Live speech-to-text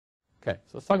Okay,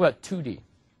 so let's talk about 2D.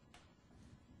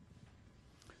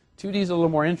 2D is a little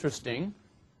more interesting,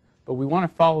 but we want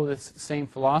to follow this same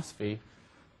philosophy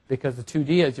because the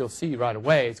 2D, as you'll see right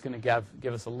away, is going to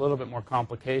give us a little bit more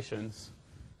complications.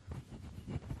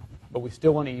 But we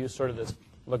still want to use sort of this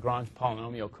Lagrange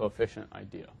polynomial coefficient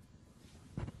idea.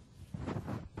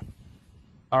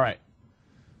 All right.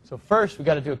 So first, we've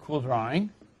got to do a cool drawing.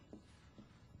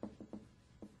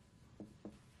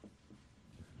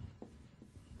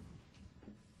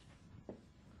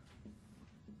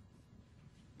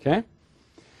 Okay.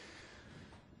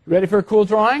 Ready for a cool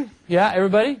drawing? Yeah,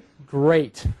 everybody?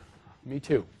 Great. Me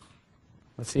too.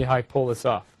 Let's see how I pull this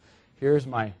off. Here's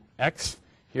my x,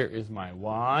 here is my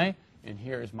y, and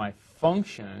here is my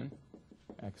function,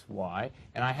 xy.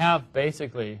 And I have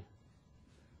basically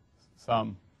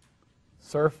some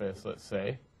surface, let's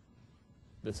say.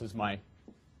 This is my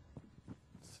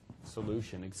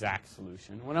solution, exact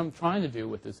solution. What I'm trying to do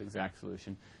with this exact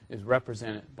solution is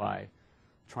represent it by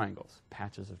triangles,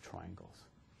 patches of triangles.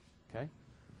 Okay?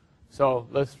 So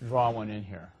let's draw one in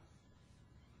here.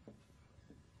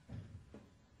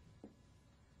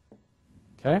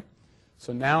 Okay?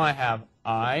 So now I have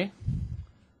I,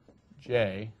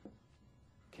 J,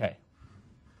 K.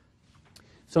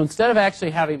 So instead of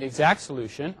actually having the exact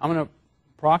solution, I'm going to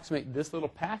approximate this little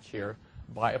patch here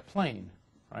by a plane.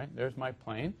 Right? There's my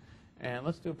plane. And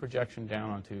let's do a projection down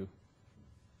onto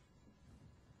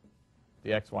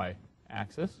the xy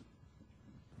axis.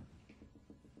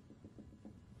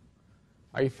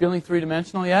 Are you feeling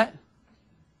three-dimensional yet?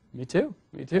 Me too.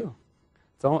 Me too.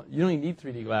 You don't even need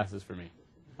 3D glasses for me.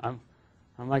 I'm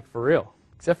like for real.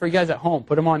 Except for you guys at home.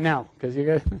 Put them on now, because you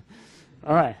guys.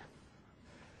 All right.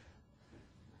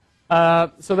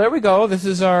 So there we go. This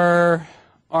is our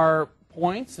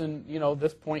points, and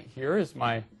this point here is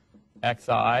my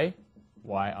xi,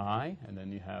 yi, and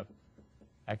then you have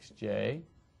xj,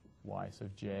 y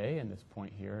sub j, and this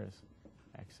point here is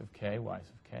x of k, y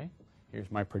sub k. Here's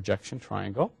my projection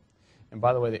triangle. And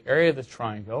by the way, the area of this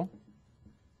triangle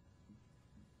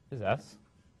is S.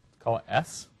 Let's call it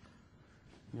S.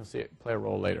 You'll see it play a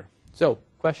role later. So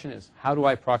question is, how do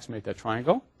I approximate that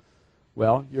triangle?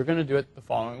 Well, you're going to do it the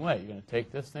following way. You're going to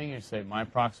take this thing and you say, my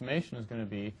approximation is going to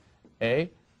be A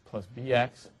plus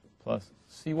BX plus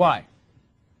CY.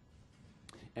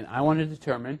 And I want to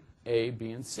determine A,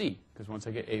 B, and C. Because once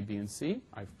I get A, B, and C,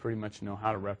 I pretty much know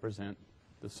how to represent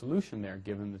the solution there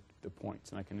given the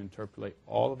points. And I can interpolate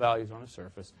all the values on a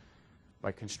surface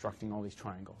by constructing all these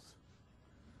triangles.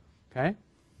 Okay?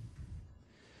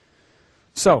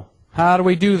 So, how do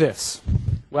we do this?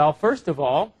 Well, first of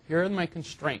all, here are my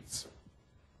constraints.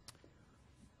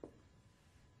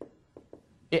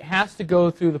 It has to go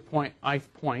through the point,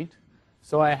 ith point.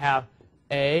 So I have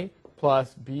A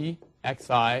plus B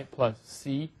xi plus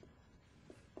c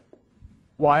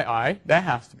yi. That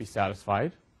has to be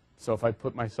satisfied. So if I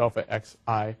put myself at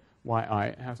xi, yi,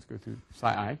 it has to go through psi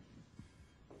I.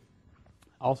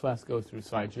 Also has to go through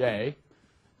psi j,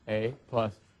 a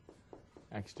plus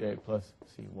xj plus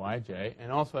cyj,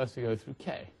 and also has to go through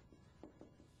k.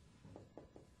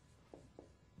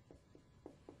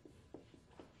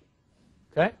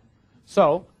 Okay?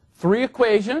 So, 3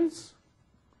 equations,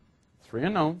 3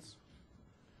 unknowns.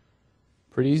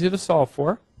 Pretty easy to solve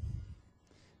for.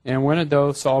 And we're going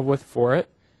to solve for it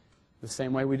the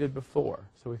same way we did before.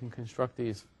 So we can construct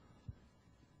these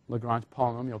Lagrange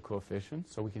polynomial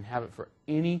coefficients. So we can have it for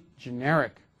any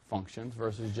generic functions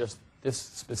versus just this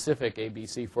specific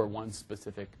ABC for one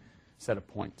specific set of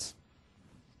points.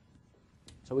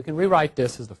 So we can rewrite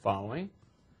this as the following.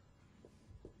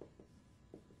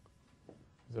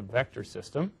 It's a vector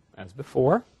system, as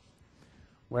before,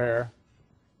 where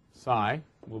psi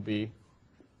will be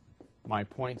my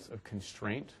points of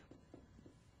constraint.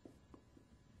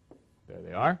 There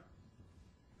they are.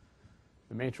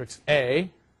 The matrix A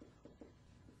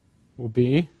will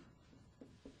be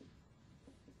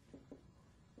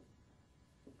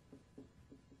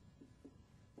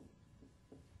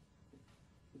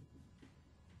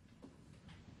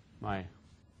my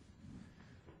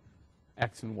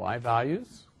x and y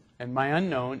values, and my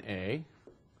unknown A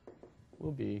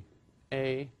will be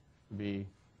A, B,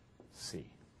 C.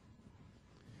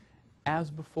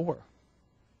 As before,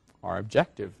 our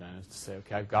objective then is to say,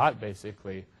 okay, I've got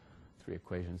basically 3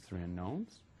 equations, 3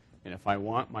 unknowns, and if I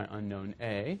want my unknown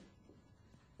A,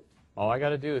 all I got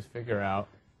to do is figure out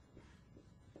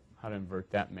how to invert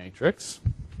that matrix,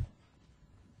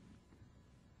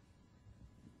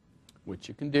 which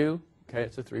you can do. Okay,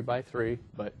 it's a 3 by 3,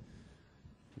 but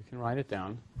you can write it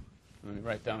down. Let me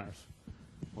write down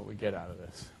what we get out of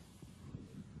this.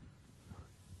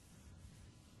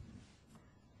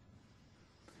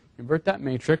 invert that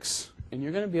matrix, and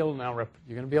you're going to be able to now you're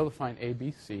going to be able to find A,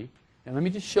 B, C. And let me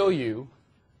just show you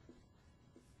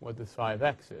what this phi of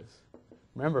x is.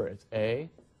 Remember, it's A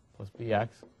plus bx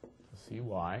plus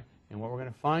cy. And what we're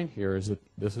going to find here is that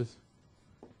this is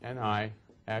ni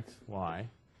xy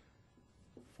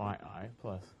phi I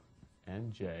plus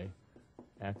nj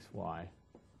xy phi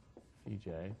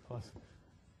j plus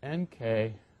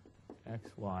nk xy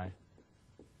phi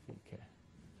k.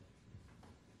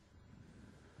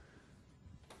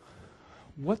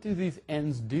 What do these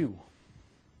n's do?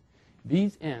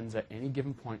 These n's at any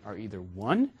given point are either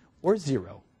 1 or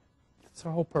 0. That's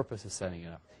our whole purpose of setting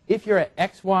it up. If you're at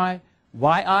xy,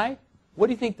 yi, what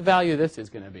do you think the value of this is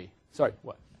going to be? Sorry,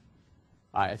 what?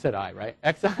 I said I, right?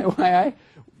 xi, yi,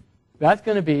 that's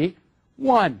going to be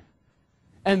 1.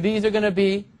 And these are going to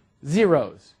be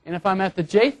zeros. And if I'm at the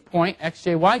jth point,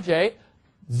 xj, yj,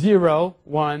 0,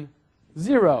 1,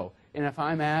 0. And if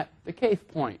I'm at the kth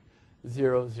point,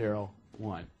 0, 0,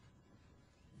 1.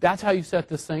 That's how you set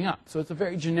this thing up. So it's a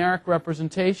very generic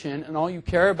representation, and all you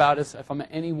care about is if I'm at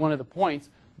any one of the points,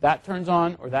 that turns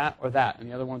on, or that, and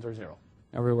the other ones are 0,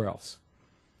 everywhere else.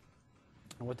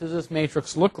 And what does this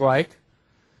matrix look like?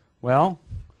 Well,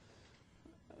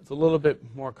 it's a little bit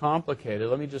more complicated.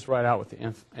 Let me just write out what the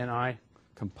ni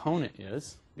component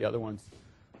is. The other ones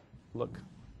look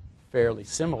fairly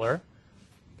similar.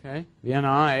 Okay, the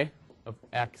ni of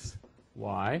x,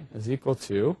 y is equal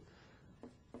to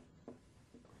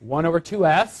 1 over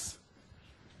 2s.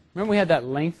 Remember we had that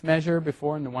length measure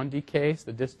before in the 1D case,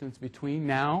 the distance between.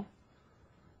 Now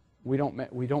we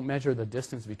don't measure the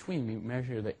distance between. We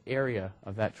measure the area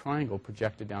of that triangle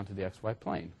projected down to the xy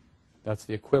plane. That's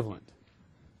the equivalent.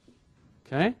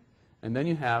 Okay? And then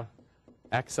you have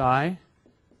xi,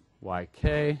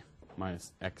 yk,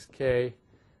 minus xk,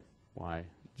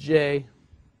 yj,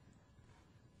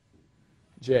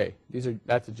 j.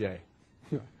 That's a j.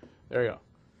 There you go.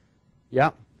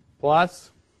 Yep.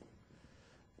 Plus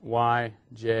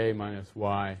yj minus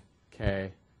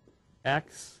yk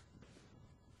x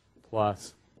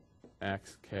plus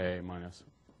xk minus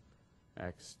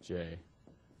xj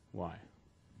y.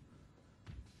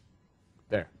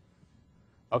 There.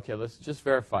 Okay, let's just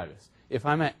verify this. If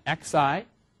I'm at xi,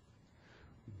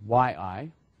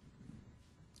 yi,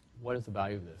 what is the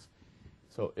value of this?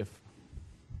 So if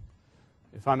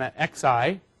I'm at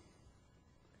xi,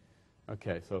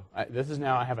 okay, so this is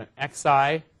now I have an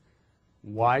xi,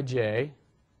 yj,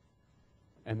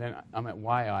 and then I'm at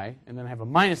yi, and then I have a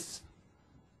minus.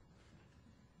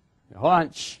 Hold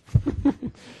on.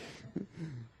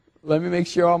 Let me make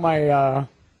sure all my, I'm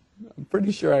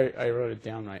pretty sure I wrote it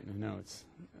down right in the notes,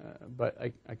 but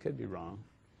I could be wrong.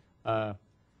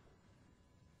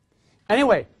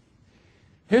 Anyway,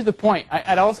 here's the point.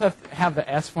 I'd also have the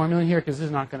S formula here because this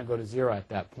is not going to go to 0 at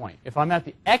that point. If I'm at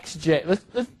the xj,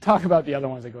 let's talk about the other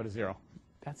ones that go to 0.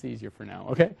 That's easier for now,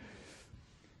 okay?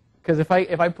 Because if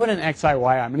I put in xi, yi,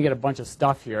 I'm going to get a bunch of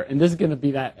stuff here, and this is going to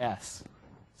be that S.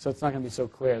 So it's not going to be so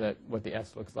clear that what the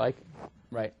S looks like,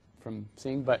 right, from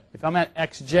seeing. But if I'm at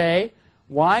xj,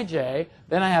 yj,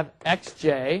 then I have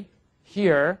xj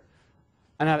here,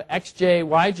 and I have xj,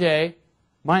 yj,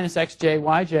 minus xj,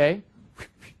 yj,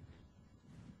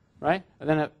 right? And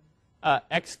then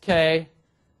xk,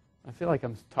 I feel like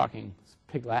I'm talking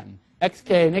pig Latin.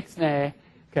 Xk, nixnay,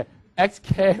 okay,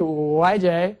 xk,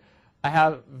 yj, I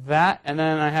have that, and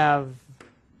then I have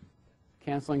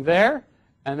canceling there,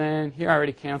 and then here I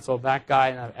already canceled that guy,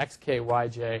 and I have xk,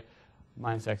 yj,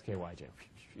 minus xk, yj,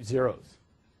 zeros.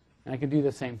 And I can do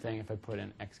the same thing if I put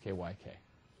in xk, yk.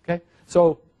 Okay?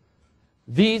 So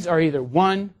these are either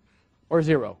 1 or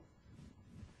 0.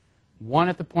 1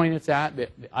 at the point it's at, the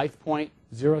ith point,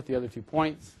 0 at the other 2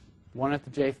 points. 1 at the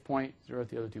jth point, 0 at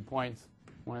the other 2 points.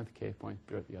 1 at the kth point,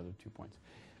 0 at the other 2 points.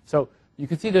 So you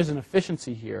can see there's an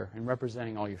efficiency here in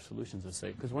representing all your solutions, let's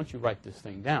say, because once you write this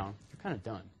thing down, you're kind of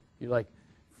done. You're like,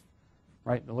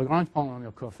 right, the Lagrange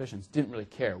polynomial coefficients didn't really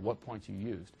care what points you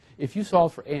used. If you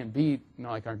solved for A and B,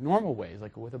 like our normal ways,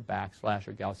 like with a backslash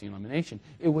or Gaussian elimination,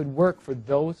 it would work for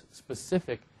those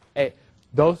specific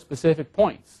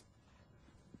points.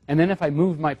 And then if I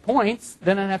moved my points,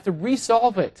 then I'd have to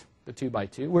resolve it, the 2 by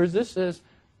 2. Whereas this is,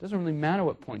 it doesn't really matter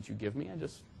what points you give me.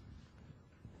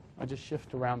 I just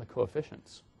shift around the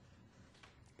coefficients.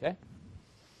 Okay?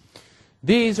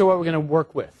 These are what we're going to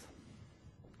work with.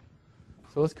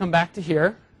 So let's come back to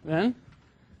here then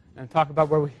and talk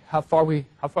about how far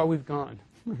we've gone.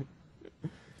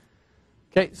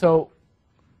 Okay, so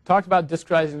talked about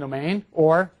discretizing domain,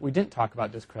 or we didn't talk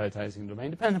about discretizing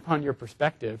domain, depending upon your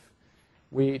perspective.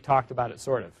 We talked about it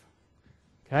sort of.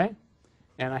 Okay?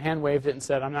 And I hand waved it and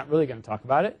said I'm not really going to talk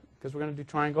about it because we're going to do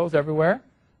triangles everywhere.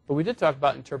 But we did talk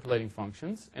about interpolating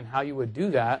functions and how you would do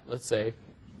that, let's say,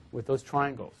 with those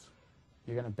triangles.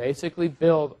 You're going to basically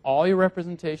build all your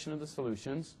representation of the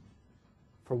solutions.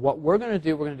 For what we're going to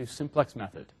do simplex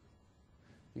method.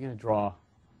 You're going to draw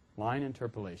line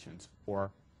interpolations,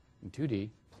 or in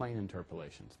 2D, plane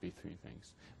interpolations, be three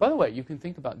things. By the way, you can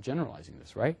think about generalizing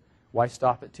this, right? Why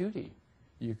stop at 2D?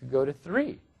 You could go to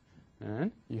 3.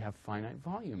 And you have finite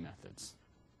volume methods,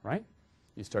 right?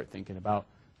 You start thinking about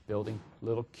building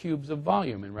little cubes of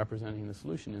volume and representing the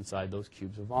solution inside those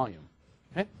cubes of volume.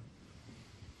 Okay?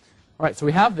 All right, so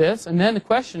we have this, and then the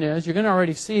question is, you're going to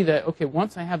already see that, okay,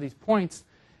 once I have these points,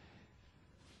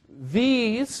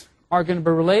 these are going to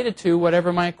be related to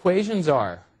whatever my equations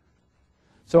are.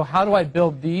 So how do I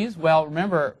build these? Well,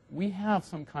 remember, we have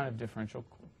some kind of differential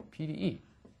PDE.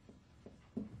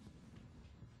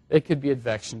 It could be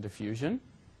advection diffusion.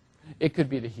 It could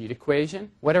be the heat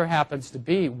equation. Whatever happens to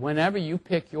be, whenever you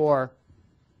pick your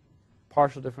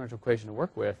partial differential equation to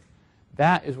work with,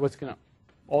 that is what's going to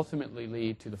ultimately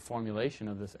lead to the formulation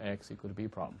of this AX equal to B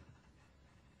problem.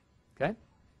 Okay?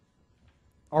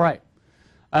 All right.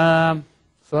 So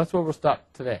that's where we'll stop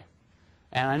today.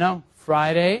 And I know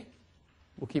Friday,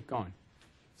 we'll keep going.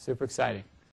 Super exciting.